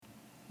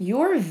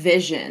Your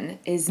vision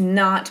is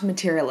not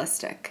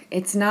materialistic.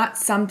 It's not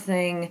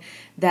something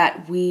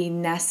that we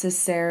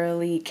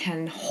necessarily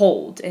can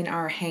hold in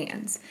our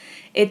hands.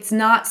 It's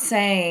not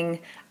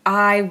saying,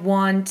 I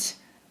want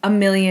 $1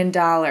 million.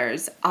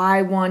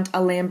 I want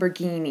a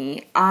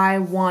Lamborghini. I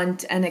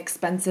want an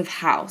expensive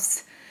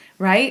house,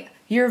 right?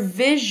 Your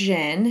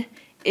vision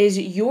is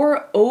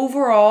your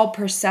overall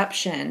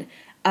perception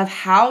of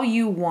how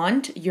you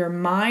want your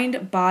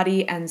mind,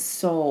 body, and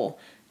soul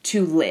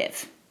to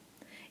live.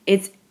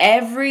 It's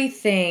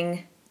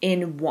everything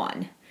in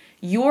one.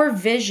 Your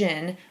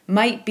vision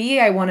might be,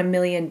 I want $1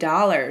 million,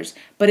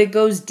 but it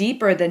goes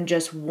deeper than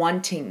just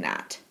wanting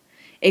that.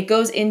 It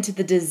goes into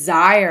the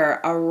desire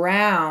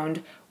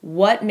around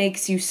what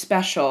makes you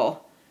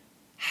special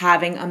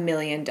having $1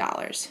 million.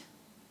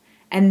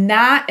 And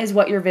that is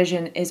what your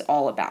vision is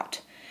all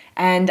about.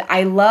 And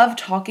I love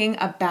talking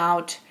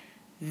about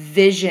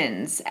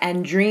visions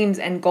and dreams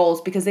and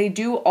goals because they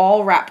do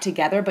all wrap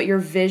together, but your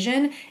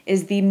vision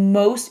is the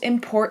most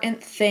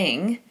important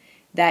thing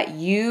that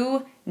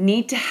you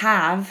need to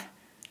have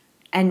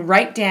and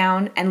write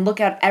down and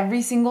look at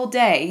every single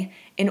day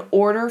in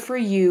order for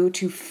you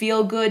to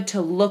feel good,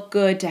 to look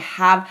good, to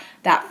have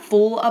that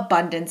full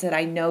abundance that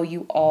I know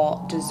you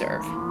all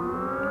deserve.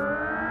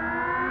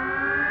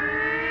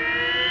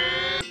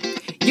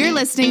 You're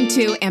listening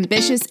to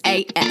Ambitious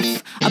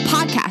AF, a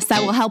podcast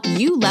that will help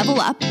you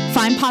level up,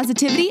 find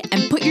positivity,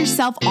 and put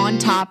yourself on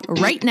top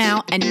right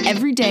now and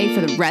every day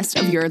for the rest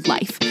of your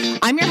life.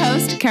 I'm your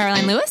host,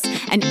 Caroline Lewis,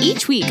 and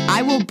each week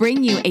I will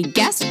bring you a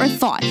guest or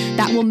thought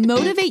that will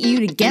motivate you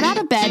to get out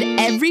of bed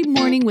every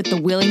morning with the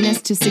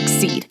willingness to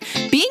succeed.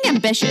 Being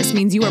ambitious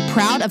means you are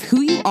proud of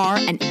who you are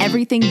and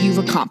everything you've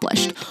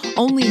accomplished.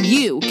 Only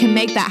you can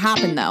make that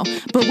happen, though.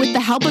 But with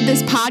the help of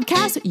this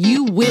podcast,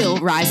 you will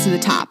rise to the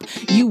top.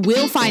 You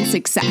will find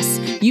success.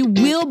 You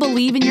will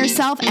believe in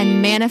yourself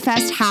and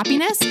manifest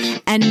happiness.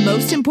 And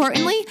most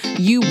importantly,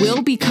 you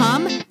will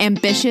become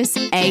ambitious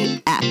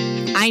AF.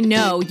 I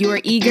know you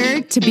are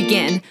eager to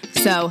begin,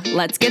 so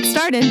let's get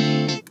started.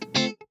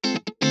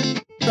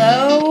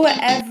 Hello,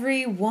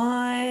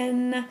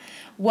 everyone.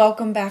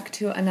 Welcome back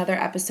to another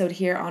episode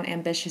here on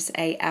Ambitious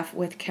AF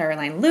with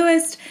Caroline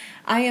Lewis.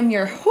 I am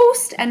your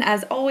host, and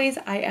as always,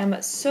 I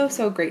am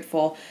so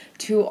grateful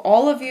to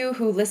all of you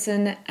who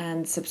listen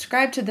and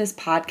subscribe to this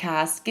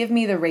podcast. Give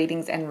me the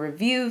ratings and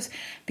reviews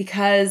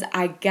because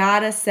I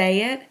gotta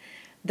say it,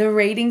 the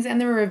ratings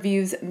and the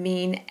reviews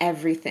mean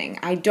everything.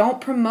 I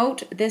don't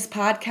promote this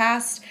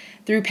podcast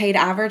through paid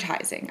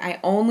advertising. I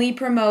only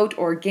promote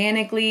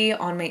organically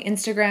on my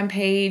Instagram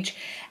page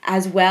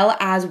as well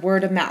as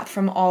word of mouth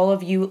from all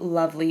of you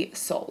lovely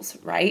souls,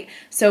 right?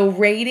 So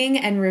rating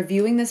and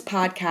reviewing this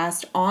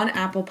podcast on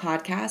Apple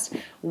Podcasts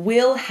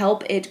will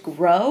help it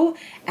grow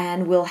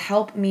and will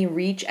help me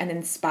reach and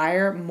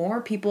inspire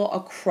more people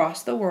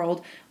across the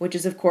world, which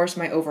is of course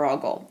my overall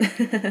goal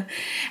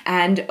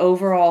and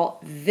overall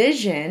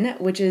vision,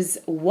 which is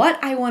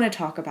what I want to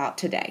talk about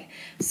today.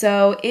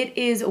 So it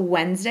is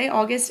Wednesday,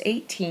 August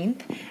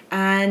 18th,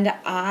 and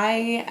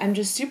I am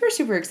just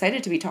super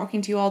excited to be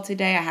talking to you all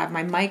today. I have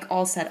my mic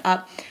all set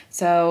up,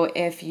 so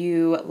if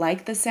you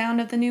like the sound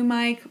of the new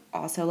mic,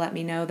 also let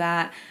me know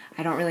that.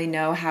 I don't really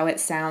know how it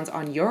sounds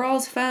on your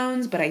all's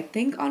phones, but I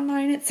think on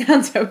mine it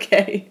sounds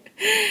okay.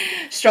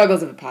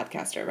 Struggles of a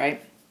podcaster,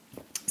 right?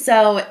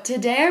 So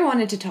today I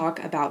wanted to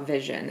talk about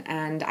vision,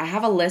 and I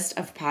have a list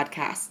of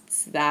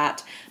podcasts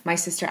that my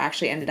sister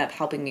actually ended up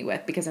helping me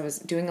with because I was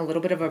doing a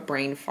little bit of a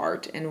brain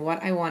fart in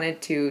what I wanted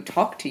to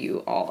talk to you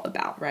all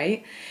about,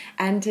 right?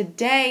 And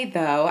today,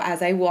 though,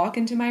 as I walk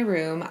into my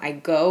room, I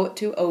go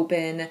to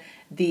open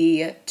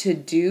the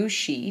to-do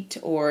sheet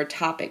or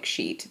topic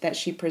sheet that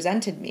she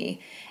presented me,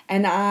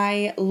 and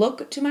I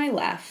look to my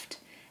left,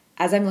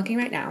 as I'm looking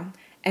right now,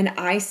 and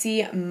I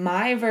see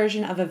my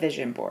version of a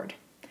vision board.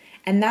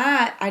 And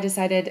that, I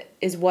decided,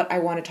 is what I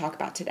want to talk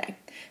about today.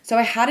 So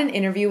I had an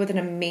interview with an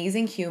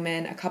amazing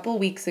human a couple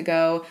weeks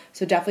ago,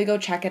 so definitely go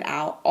check it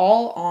out,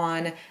 all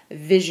on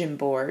vision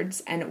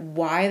boards and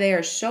why they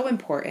are so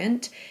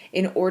important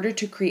in order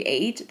to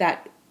create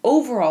that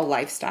overall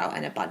lifestyle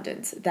and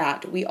abundance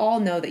that we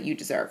all know that you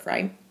deserve,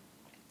 right?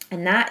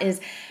 And that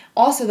is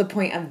also the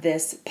point of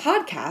this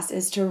podcast,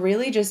 is to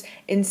really just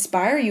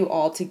inspire you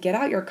all to get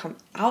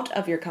out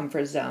of your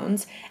comfort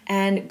zones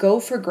and go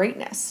for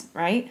greatness,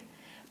 right?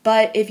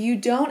 But if you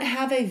don't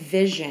have a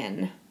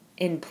vision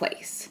in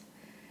place,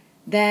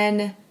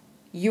 then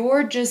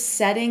you're just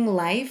setting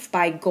life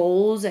by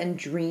goals and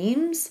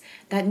dreams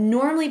that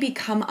normally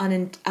become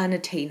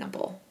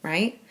unattainable,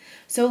 right?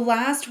 So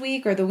last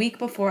week or the week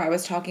before, I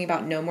was talking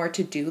about no more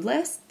to-do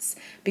lists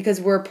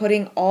because we're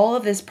putting all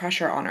of this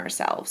pressure on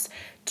ourselves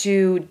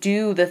to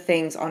do the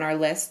things on our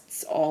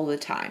lists all the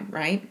time,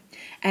 right?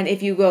 And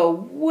if you go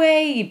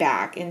way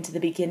back into the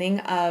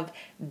beginning of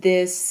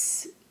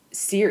this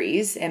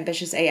series,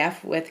 Ambitious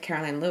AF with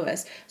Caroline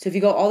Lewis. So if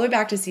you go all the way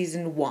back to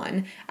season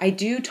 1, I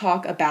do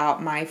talk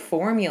about my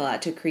formula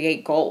to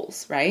create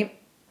goals, right?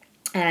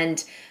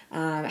 And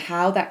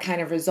how that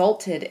kind of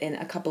resulted in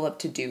a couple of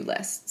to-do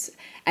lists.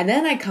 And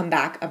then I come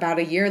back about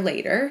a year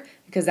later,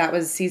 because that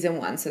was season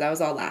 1, so that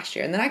was all last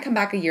year. And then I come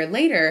back a year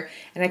later,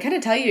 and I kind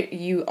of tell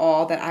you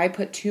all that I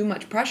put too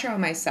much pressure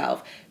on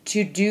myself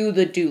to do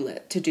the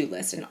to-do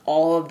list and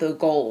all of the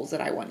goals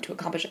that I want to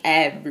accomplish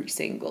every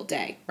single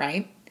day,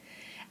 right?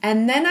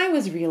 And then I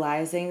was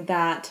realizing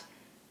that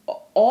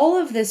all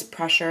of this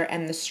pressure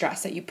and the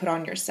stress that you put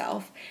on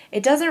yourself,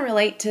 it doesn't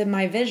relate to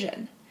my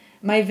vision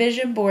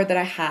board that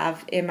I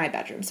have in my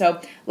bedroom. So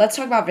let's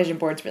talk about vision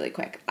boards really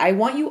quick. I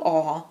want you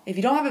all, if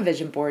you don't have a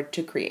vision board,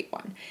 to create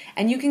one.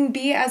 And you can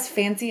be as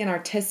fancy and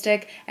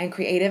artistic and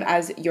creative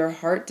as your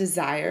heart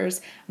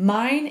desires.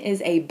 Mine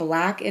is a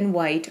black and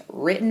white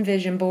written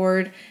vision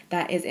board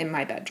that is in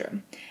my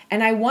bedroom.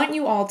 And I want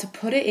you all to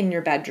put it in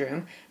your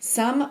bedroom,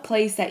 some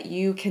place that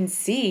you can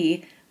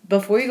see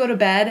before you go to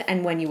bed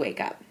and when you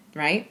wake up.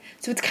 Right?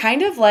 So it's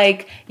kind of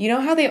like, you know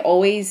how they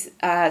always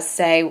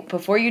say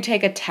before you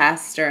take a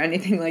test or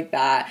anything like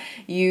that,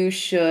 you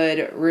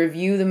should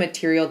review the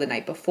material the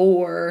night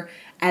before,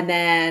 and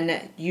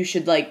then you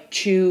should like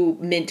chew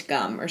mint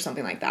gum or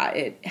something like that.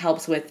 It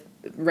helps with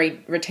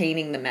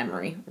retaining the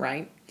memory,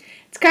 right?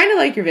 It's kind of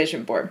like your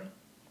vision board.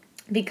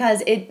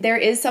 Because there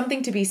is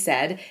something to be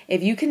said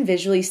if you can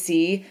visually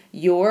see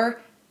your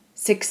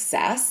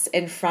success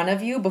in front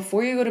of you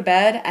before you go to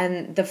bed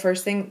and the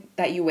first thing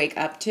that you wake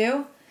up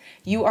to,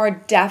 you are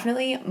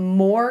definitely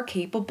more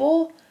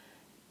capable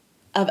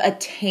of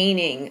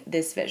attaining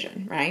this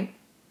vision, right?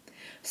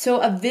 So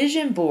a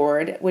vision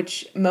board,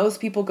 which most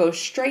people go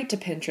straight to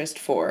Pinterest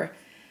for,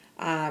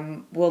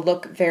 will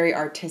look very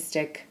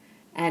artistic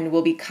and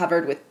will be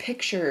covered with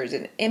pictures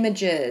and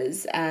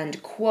images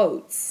and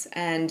quotes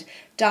and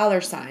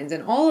dollar signs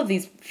and all of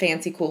these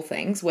fancy cool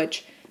things,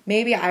 which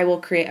maybe I will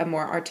create a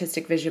more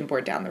artistic vision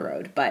board down the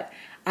road, but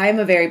I'm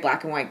a very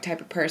black and white type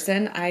of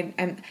person. I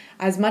am,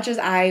 as much as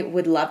I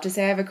would love to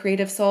say I have a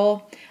creative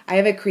soul, I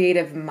have a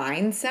creative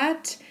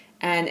mindset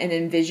and an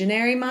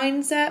envisionary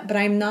mindset, but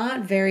I'm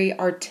not very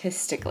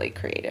artistically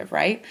creative,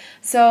 right?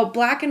 So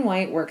black and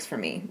white works for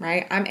me,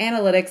 right? I'm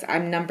analytics,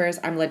 I'm numbers,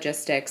 I'm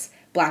logistics.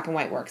 Black and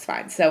white works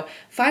fine. So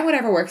find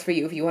whatever works for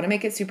you. If you want to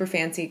make it super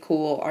fancy,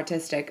 cool,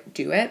 artistic,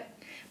 do it.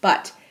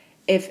 But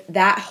if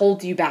that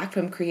holds you back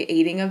from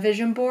creating a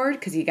vision board,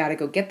 because you got to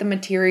go get the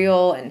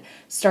material and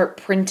start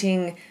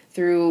printing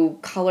through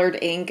colored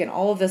ink and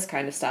all of this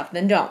kind of stuff,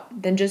 then don't.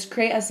 Then just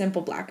create a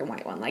simple black and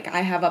white one like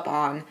I have up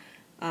on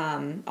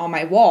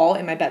my wall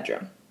in my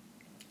bedroom.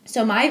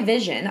 So my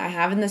vision I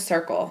have in the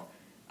circle,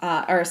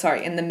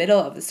 in the middle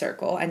of the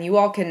circle, and you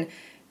all can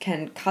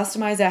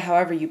customize it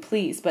however you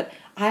please, but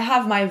I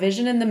have my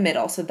vision in the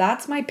middle. So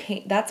that's my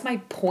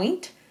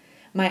point.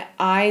 My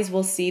eyes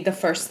will see the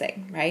first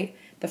thing, right?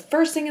 The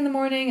first thing in the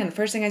morning and the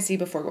first thing I see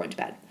before going to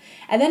bed.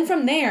 And then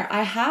from there,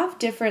 I have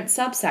different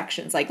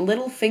subsections, like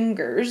little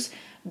fingers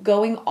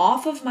going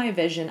off of my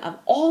vision of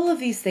all of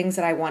these things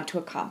that I want to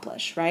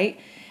accomplish, right?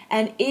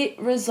 And it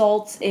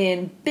results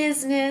in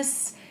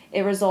business,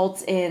 it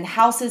results in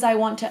houses I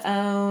want to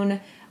own,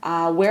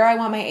 where I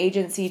want my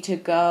agency to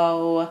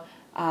go,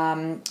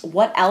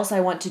 what else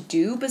I want to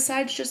do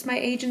besides just my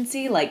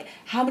agency, like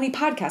how many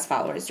podcast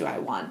followers do I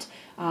want?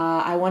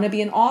 I want to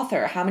be an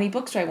author. How many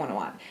books do I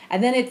want?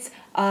 And then it's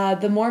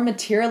the more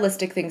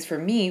materialistic things for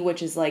me,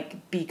 which is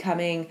like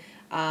becoming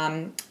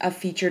a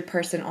featured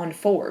person on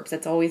Forbes.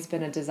 That's always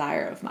been a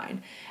desire of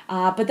mine.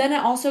 But then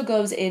it also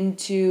goes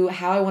into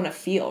how I want to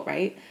feel,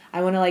 right?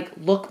 I want to like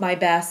look my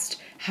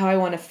best, how I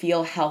want to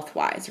feel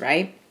health-wise,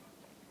 right?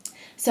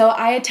 So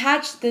I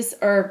touch base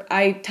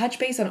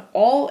on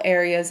all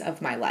areas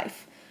of my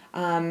life.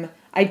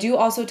 I do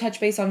also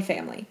touch base on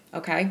family,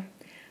 okay?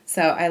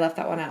 So I left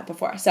that one out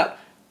before. So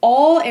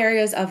all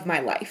areas of my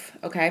life,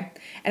 okay?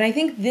 And I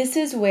think this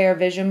is where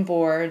vision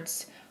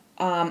boards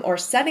or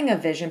setting a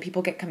vision,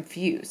 people get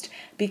confused.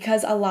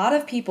 Because a lot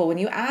of people, when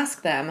you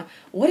ask them,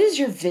 what is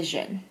your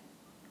vision?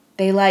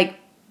 They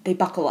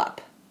buckle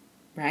up,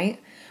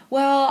 right?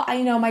 Well,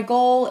 my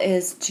goal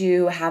is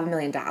to have $1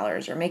 million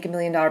or make $1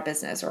 million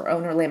business or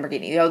own a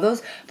Lamborghini.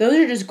 Those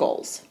are just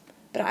goals.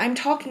 But I'm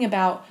talking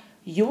about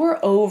your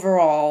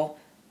overall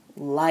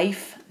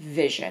life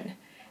vision.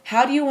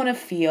 How do you want to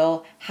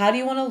feel? How do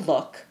you want to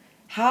look?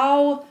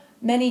 How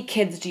many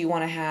kids do you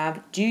want to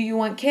have? Do you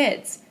want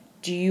kids?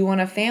 Do you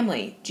want a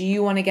family? Do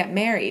you want to get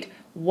married?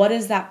 What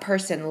is that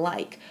person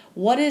like?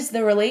 What is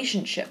the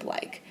relationship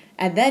like?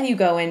 And then you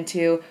go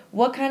into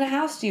what kind of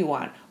house do you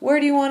want? Where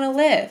do you want to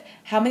live?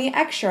 How many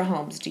extra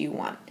homes do you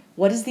want?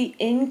 What is the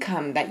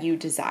income that you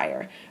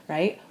desire,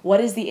 right? What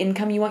is the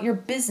income you want your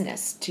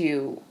business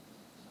to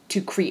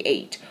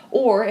create?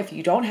 Or if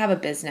you don't have a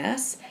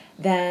business,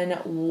 then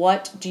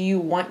what do you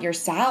want your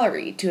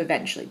salary to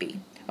eventually be?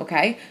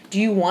 Okay?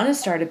 Do you want to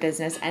start a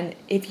business? And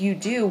if you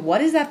do,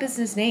 what is that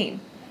business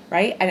name?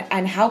 Right?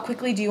 And how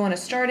quickly do you want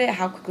to start it?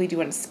 How quickly do you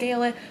want to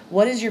scale it?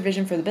 What is your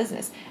vision for the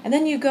business? And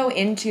then you go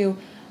into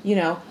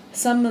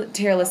some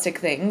materialistic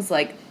things,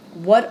 like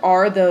what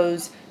are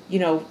those,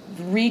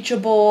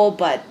 reachable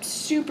but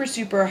super,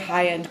 super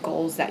high-end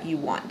goals that you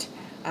want?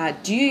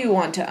 Do you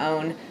want to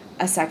own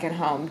a second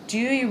home? Do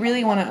you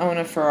really want to own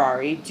a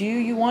Ferrari? Do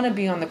you want to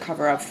be on the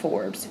cover of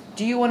Forbes?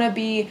 Do you want to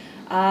be,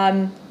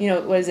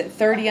 what is it,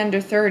 30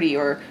 under 30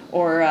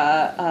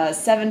 or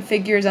 7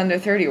 figures under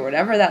 30 or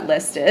whatever that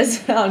list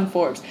is on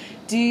Forbes?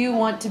 Do you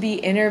want to be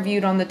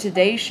interviewed on the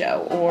Today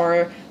Show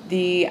or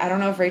I don't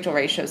know if Rachel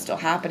Ray show is still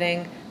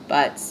happening,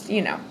 but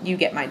you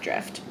get my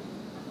drift.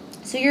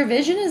 So your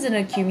vision is an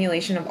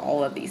accumulation of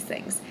all of these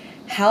things: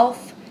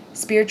 health,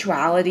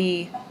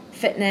 spirituality,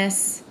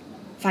 fitness,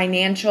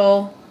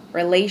 financial,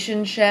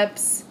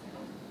 relationships,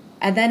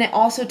 and then it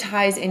also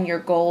ties in your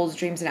goals,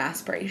 dreams, and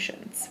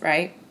aspirations,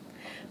 right?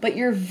 But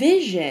your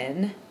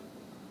vision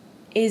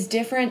is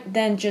different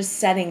than just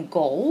setting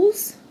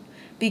goals,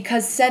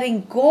 because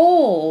setting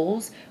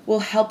goals will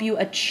help you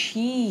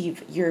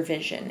achieve your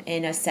vision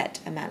in a set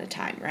amount of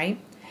time, right?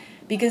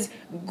 Because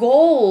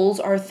goals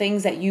are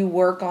things that you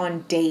work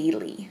on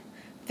daily,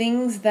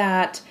 things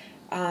that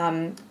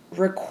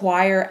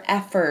require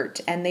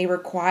effort, and they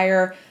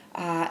require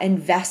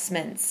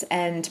investments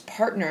and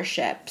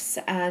partnerships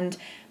and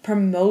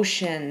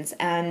promotions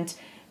and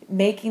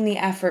making the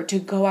effort to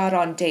go out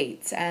on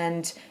dates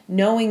and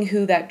knowing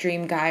who that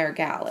dream guy or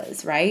gal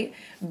is, right?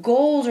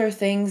 Goals are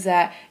things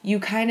that you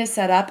kind of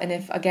set up. And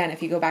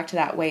if you go back to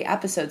that way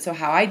episode, so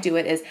how I do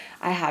it is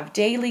I have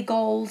daily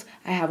goals,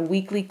 I have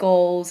weekly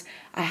goals,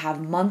 I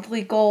have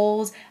monthly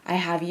goals, I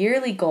have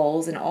yearly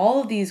goals, and all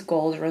of these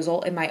goals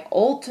result in my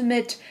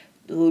ultimate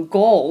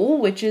goal,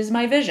 which is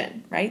my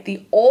vision, right?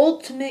 The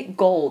ultimate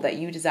goal that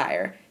you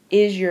desire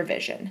is your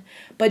vision.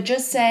 But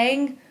just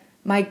saying,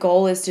 my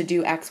goal is to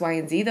do X, Y,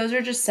 and Z, those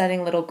are just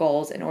setting little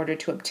goals in order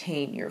to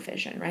obtain your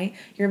vision, right?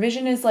 Your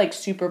vision is like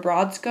super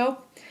broad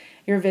scope.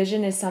 Your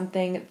vision is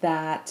something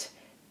that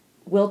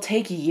will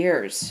take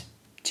years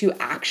to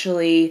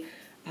actually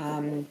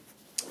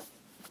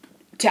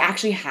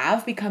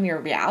have become your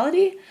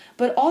reality.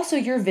 But also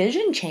your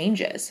vision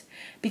changes,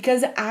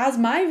 because as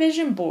my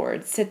vision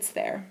board sits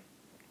there,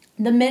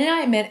 the minute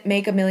I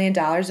make $1 million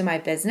in my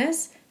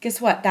business,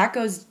 guess what? That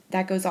goes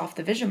off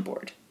the vision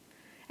board.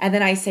 And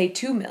then I say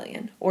 2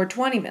 million or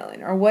 20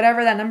 million or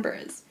whatever that number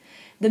is.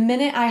 The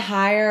minute I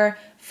hire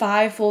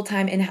 5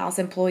 full-time in-house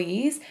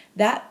employees,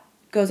 that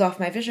goes off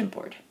my vision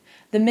board.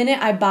 The minute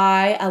I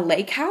buy a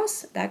lake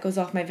house, that goes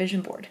off my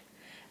vision board.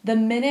 The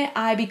minute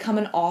I become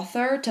an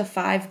author to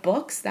 5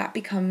 books, that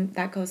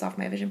goes off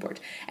my vision board.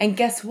 And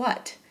guess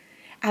what?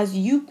 As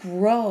you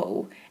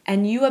grow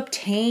and you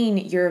obtain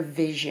your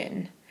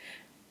vision,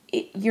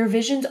 your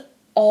vision's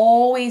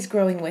always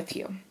growing with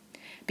you.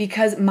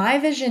 Because my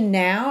vision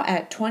now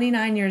at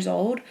 29 years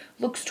old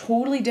looks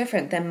totally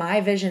different than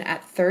my vision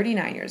at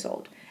 39 years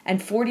old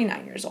and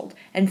 49 years old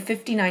and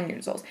 59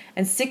 years old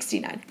and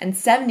 69 and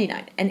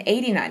 79 and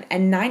 89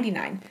 and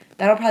 99.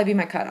 That'll probably be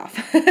my cutoff.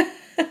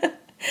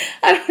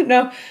 I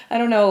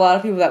don't know a lot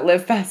of people that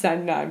live past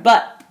 99,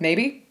 but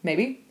maybe,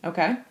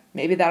 okay.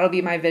 Maybe that'll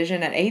be my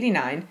vision at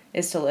 89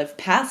 is to live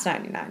past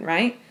 99,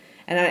 right?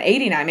 And at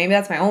 89, maybe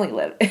that's my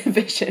only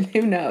vision.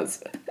 Who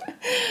knows?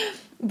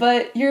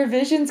 But your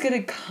vision's going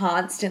to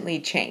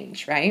constantly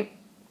change, right?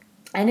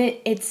 And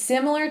it's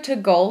similar to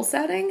goal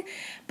setting,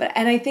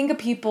 and I think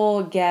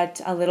people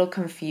get a little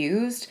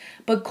confused,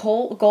 but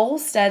goal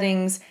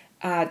settings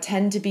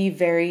tend to be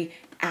very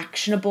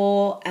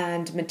actionable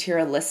and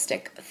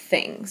materialistic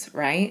things,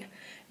 right?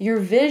 Your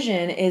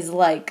vision is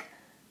like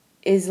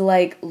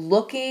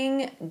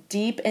looking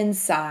deep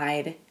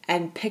inside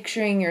and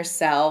picturing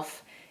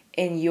yourself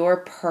in your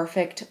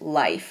perfect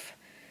life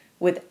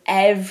with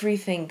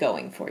everything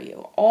going for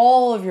you.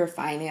 All of your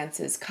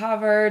finances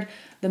covered,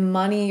 the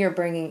money you're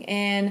bringing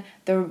in,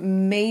 the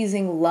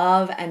amazing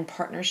love and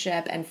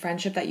partnership and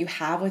friendship that you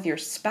have with your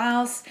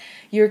spouse,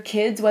 your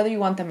kids, whether you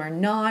want them or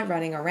not,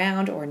 running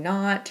around or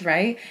not,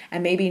 right?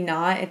 And maybe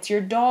not, it's your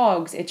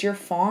dogs, it's your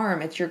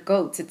farm, it's your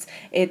goats,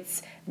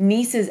 it's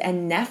nieces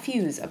and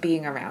nephews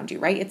being around you,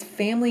 right? It's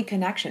family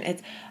connection.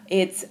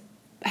 It's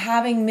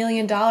having $1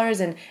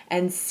 million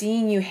and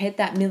seeing you hit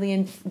that $1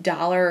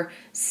 million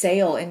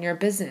sale in your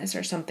business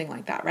or something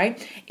like that,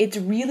 right? It's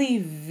really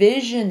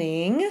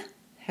visioning,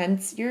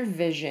 hence your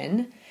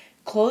vision,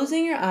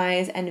 closing your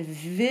eyes and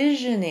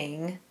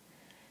visioning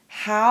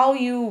how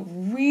you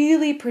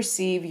really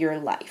perceive your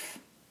life,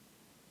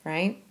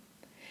 right?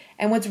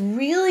 And what's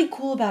really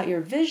cool about your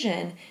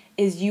vision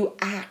is you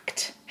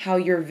act how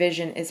your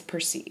vision is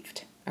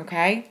perceived,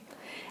 okay?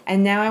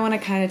 And now I want to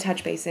kind of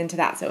touch base into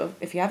that. So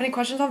if you have any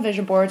questions on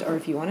vision boards, or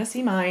if you want to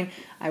see mine,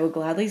 I will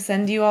gladly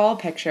send you all a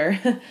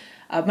picture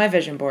of my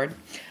vision board.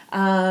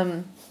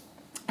 And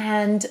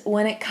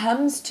when it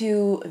comes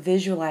to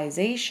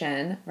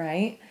visualization,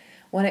 right?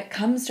 When it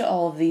comes to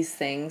all of these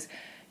things,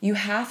 you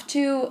have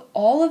to,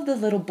 all of the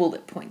little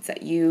bullet points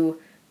that you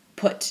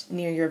put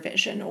near your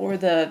vision or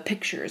the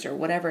pictures or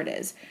whatever it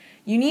is,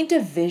 you need to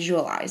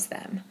visualize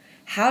them.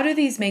 How do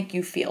these make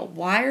you feel?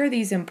 Why are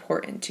these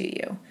important to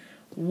you?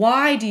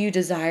 Why do you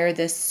desire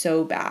this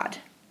so bad,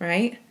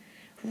 right?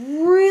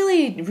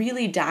 Really,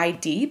 really dive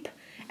deep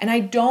And I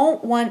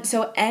don't want,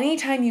 so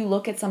anytime you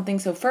look at something,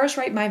 so first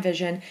write my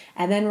vision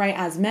and then write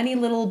as many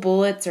little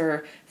bullets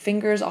or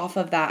fingers off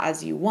of that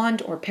as you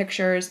want or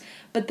pictures.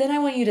 But then I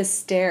want you to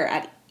stare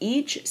at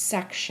each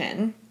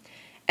section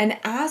and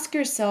ask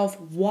yourself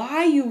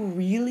why you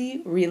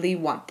really, really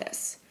want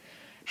this.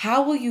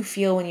 How will you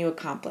feel when you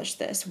accomplish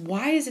this?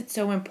 Why is it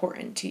so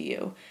important to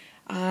you?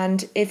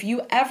 And if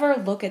you ever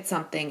look at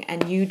something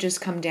and you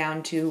just come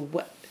down to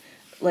what,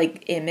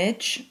 like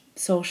image,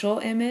 social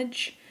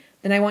image,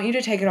 then I want you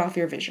to take it off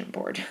your vision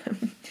board.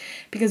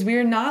 Because we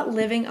are not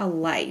living a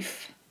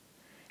life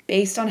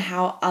based on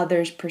how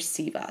others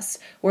perceive us.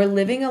 We're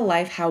living a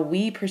life how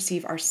we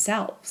perceive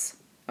ourselves.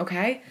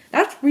 Okay?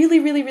 That's really,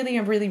 really, really,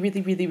 really,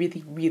 really, really,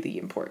 really, really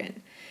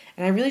important.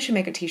 And I really should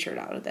make a t-shirt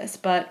out of this.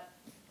 But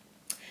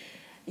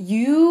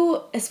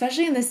you,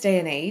 especially in this day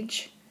and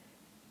age,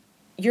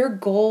 your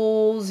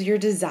goals, your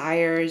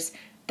desires,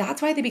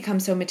 that's why they become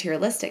so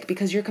materialistic,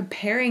 because you're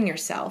comparing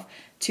yourself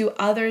to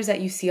others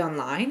that you see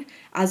online,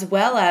 as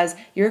well as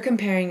you're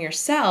comparing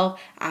yourself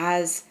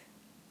as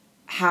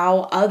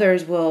how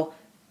others will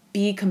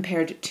be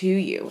compared to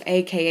you,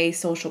 aka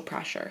social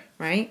pressure,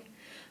 right?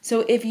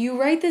 So if you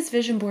write this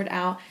vision board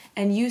out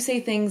and you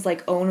say things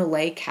like own a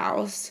lake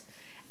house,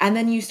 and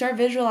then you start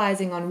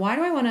visualizing on why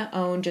do I want to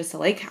own just a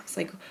lake house?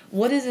 Like,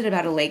 what is it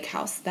about a lake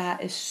house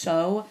that is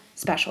so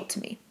special to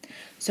me?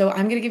 So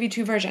I'm going to give you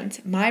two versions,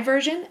 my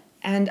version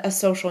and a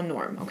social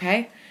norm,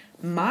 okay?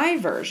 My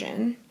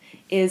version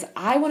is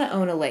I want to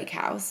own a lake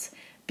house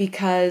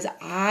because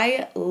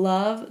I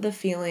love the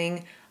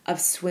feeling of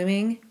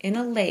swimming in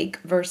a lake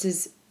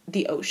versus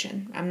the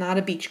ocean. I'm not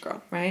a beach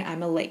girl, right?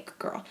 I'm a lake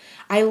girl.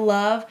 I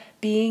love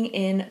being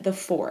in the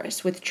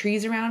forest with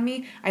trees around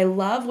me. I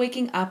love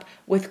waking up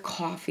with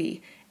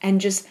coffee and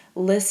just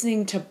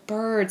listening to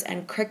birds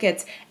and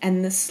crickets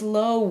and the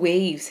slow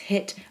waves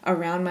hit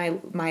around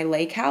my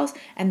lake house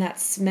and that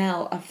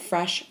smell of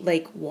fresh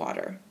lake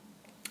water.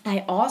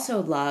 I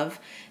also love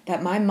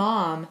that my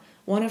mom,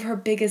 one of her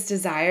biggest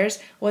desires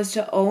was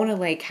to own a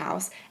lake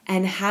house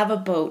and have a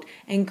boat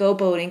and go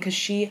boating because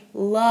she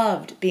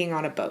loved being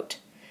on a boat.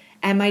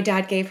 And my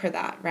dad gave her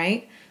that,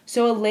 right?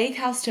 So a lake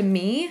house to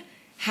me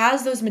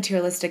has those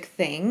materialistic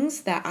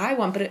things that I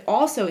want, but it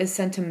also is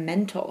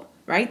sentimental,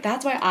 right?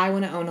 That's why I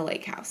want to own a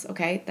lake house,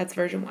 okay? That's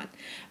version 1.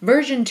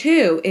 Version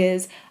 2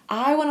 is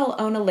I want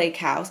to own a lake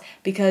house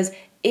because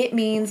it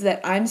means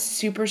that I'm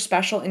super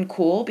special and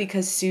cool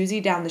because Susie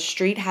down the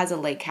street has a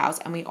lake house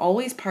and we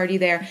always party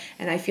there.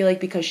 And I feel like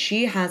because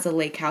she has a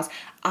lake house,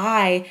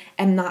 I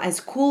am not as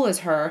cool as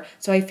her.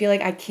 So I feel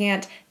like I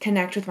can't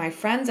connect with my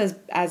friends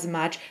as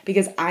much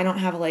because I don't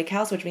have a lake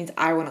house, which means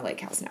I want a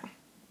lake house now.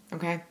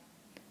 Okay?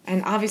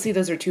 And obviously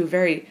those are two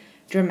very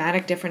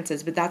dramatic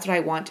differences, but that's what I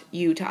want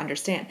you to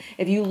understand.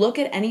 If you look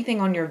at anything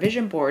on your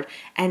vision board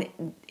and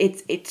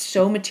it's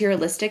so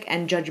materialistic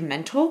and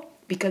judgmental,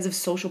 because of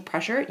social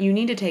pressure, you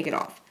need to take it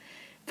off.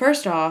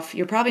 First off,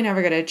 you're probably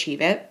never going to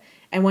achieve it.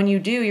 And when you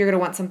do, you're going to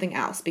want something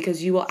else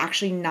because you will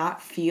actually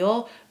not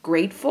feel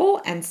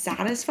grateful and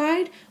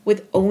satisfied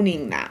with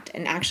owning that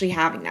and actually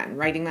having that and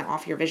writing that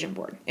off your vision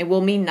board. It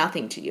will mean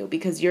nothing to you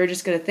because you're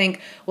just going to think,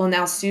 well,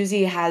 now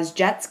Susie has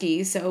jet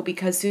skis. So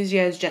because Susie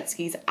has jet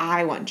skis,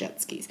 I want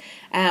jet skis.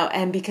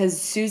 And because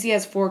Susie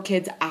has 4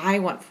 kids, I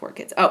want 4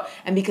 kids. Oh,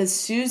 and because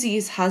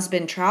Susie's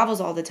husband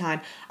travels all the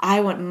time, I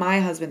want my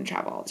husband to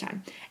travel all the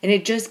time. And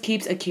it just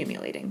keeps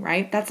accumulating,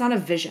 right? That's not a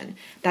vision.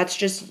 That's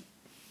just,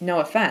 no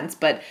offense,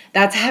 but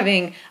that's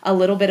having a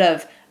little bit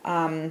of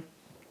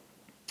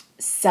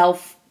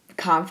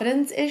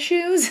self-confidence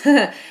issues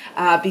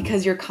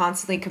because you're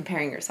constantly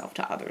comparing yourself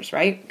to others,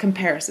 right?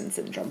 Comparison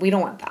syndrome. We don't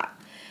want that.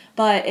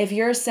 But if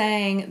you're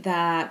saying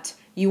that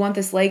you want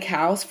this lake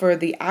house for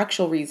the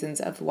actual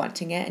reasons of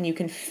wanting it, and you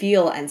can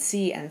feel and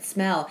see and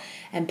smell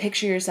and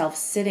picture yourself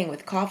sitting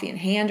with coffee in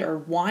hand or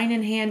wine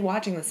in hand,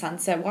 watching the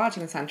sunset,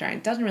 watching the sunshine,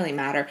 it doesn't really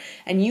matter,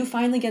 and you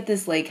finally get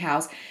this lake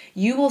house,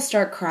 you will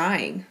start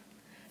crying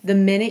the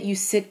minute you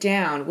sit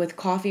down with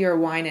coffee or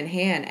wine in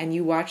hand and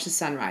you watch the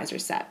sunrise or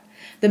set.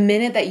 The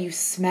minute that you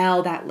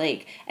smell that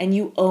lake and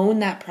you own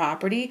that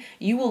property,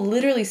 you will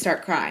literally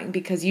start crying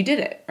because you did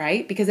it,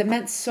 right? Because it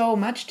meant so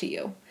much to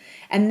you.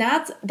 And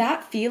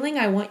that feeling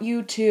I want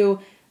you to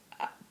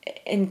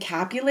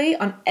encapsulate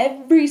on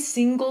every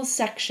single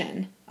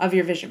section of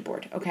your vision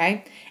board,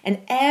 okay? And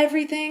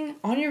everything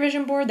on your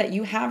vision board that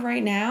you have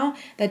right now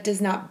that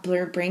does not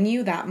bring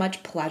you that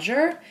much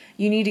pleasure,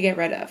 you need to get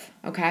rid of,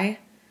 okay?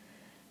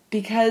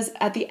 Because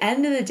at the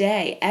end of the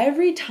day,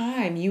 every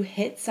time you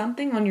hit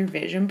something on your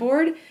vision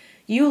board,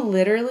 you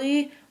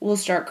literally will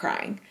start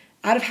crying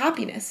out of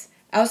happiness,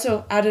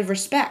 also out of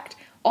respect,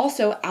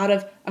 also out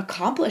of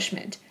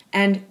accomplishment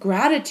and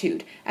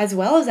gratitude, as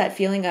well as that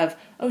feeling of,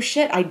 oh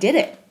shit, I did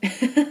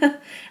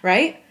it,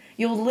 right?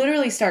 You'll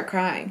literally start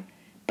crying.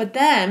 But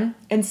then,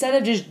 instead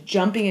of just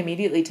jumping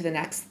immediately to the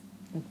next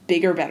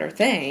bigger, better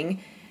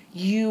thing,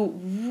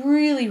 you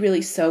really,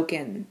 really soak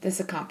in this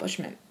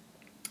accomplishment.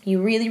 You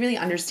really, really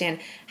understand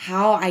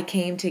how I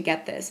came to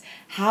get this,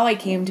 how I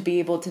came to be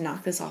able to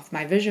knock this off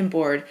my vision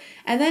board.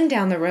 And then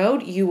down the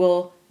road, you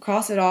will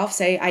cross it off,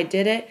 say, I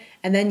did it,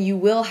 and then you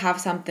will have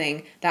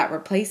something that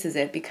replaces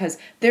it, because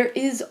there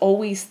is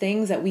always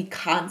things that we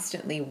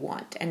constantly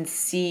want and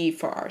see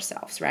for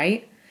ourselves,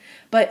 right?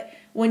 But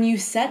when you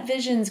set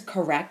visions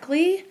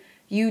correctly,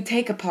 you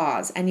take a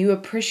pause and you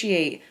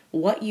appreciate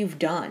what you've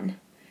done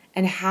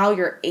and how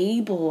you're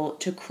able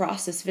to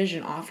cross this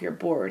vision off your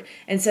board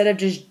instead of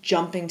just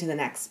jumping to the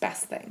next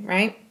best thing,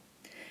 right?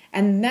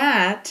 And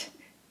that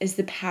is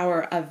the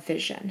power of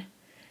vision.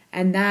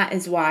 And that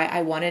is why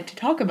I wanted to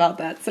talk about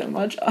that so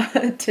much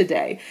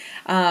today.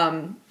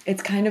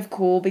 It's kind of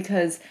cool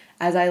because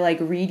as I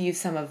read you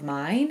some of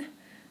mine,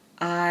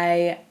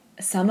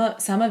 some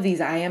of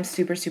these I am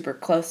super, super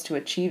close to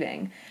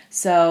achieving.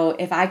 So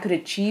if I could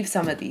achieve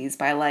some of these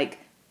by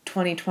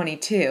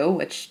 2022,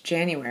 which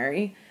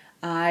January,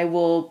 I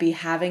will be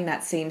having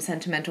that same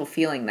sentimental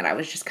feeling that I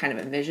was just kind of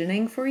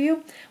envisioning for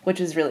you, which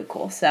is really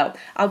cool. So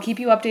I'll keep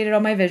you updated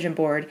on my vision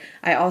board.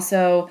 I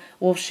also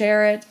will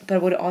share it,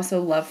 but would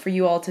also love for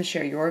you all to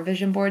share your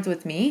vision boards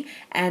with me,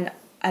 and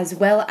as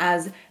well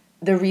as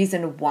the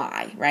reason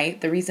why, right?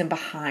 The reason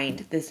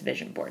behind this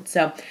vision board.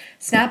 So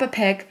snap a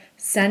pic,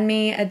 send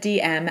me a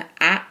DM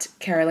at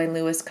Caroline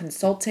Lewis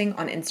Consulting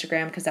on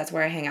Instagram, because that's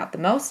where I hang out the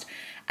most.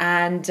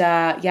 And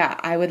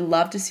I would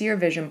love to see your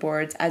vision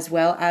boards, as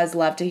well as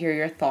love to hear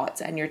your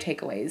thoughts and your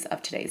takeaways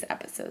of today's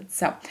episode.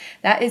 So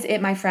that is it,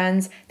 my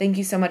friends. Thank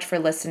you so much for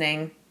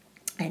listening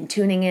and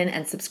tuning in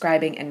and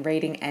subscribing and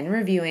rating and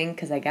reviewing,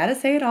 because I gotta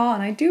say it all,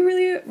 and I do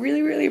really,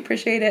 really, really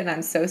appreciate it, and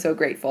I'm so, so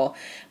grateful.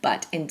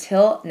 But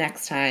until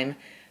next time,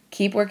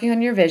 keep working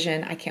on your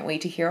vision. I can't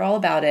wait to hear all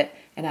about it,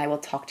 and I will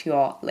talk to you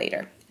all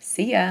later.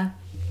 See ya.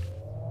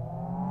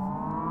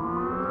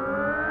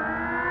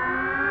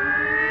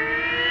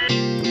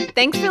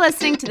 Thanks for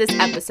listening to this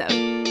episode.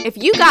 If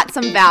you got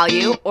some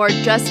value or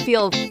just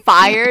feel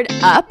fired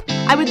up,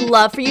 I would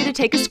love for you to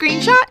take a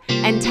screenshot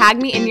and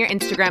tag me in your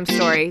Instagram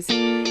stories.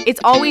 It's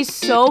always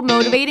so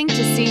motivating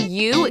to see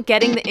you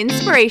getting the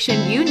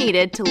inspiration you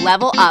needed to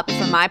level up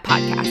for my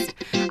podcast.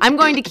 I'm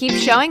going to keep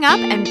showing up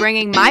and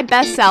bringing my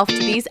best self to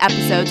these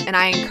episodes, and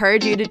I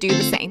encourage you to do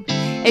the same.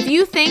 If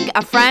you think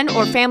a friend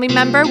or family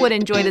member would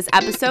enjoy this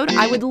episode,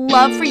 I would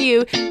love for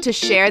you to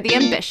share the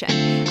ambition.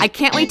 I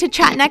can't wait to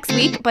chat next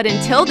week, but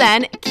until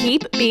then,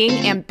 keep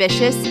being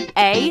ambitious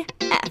AF.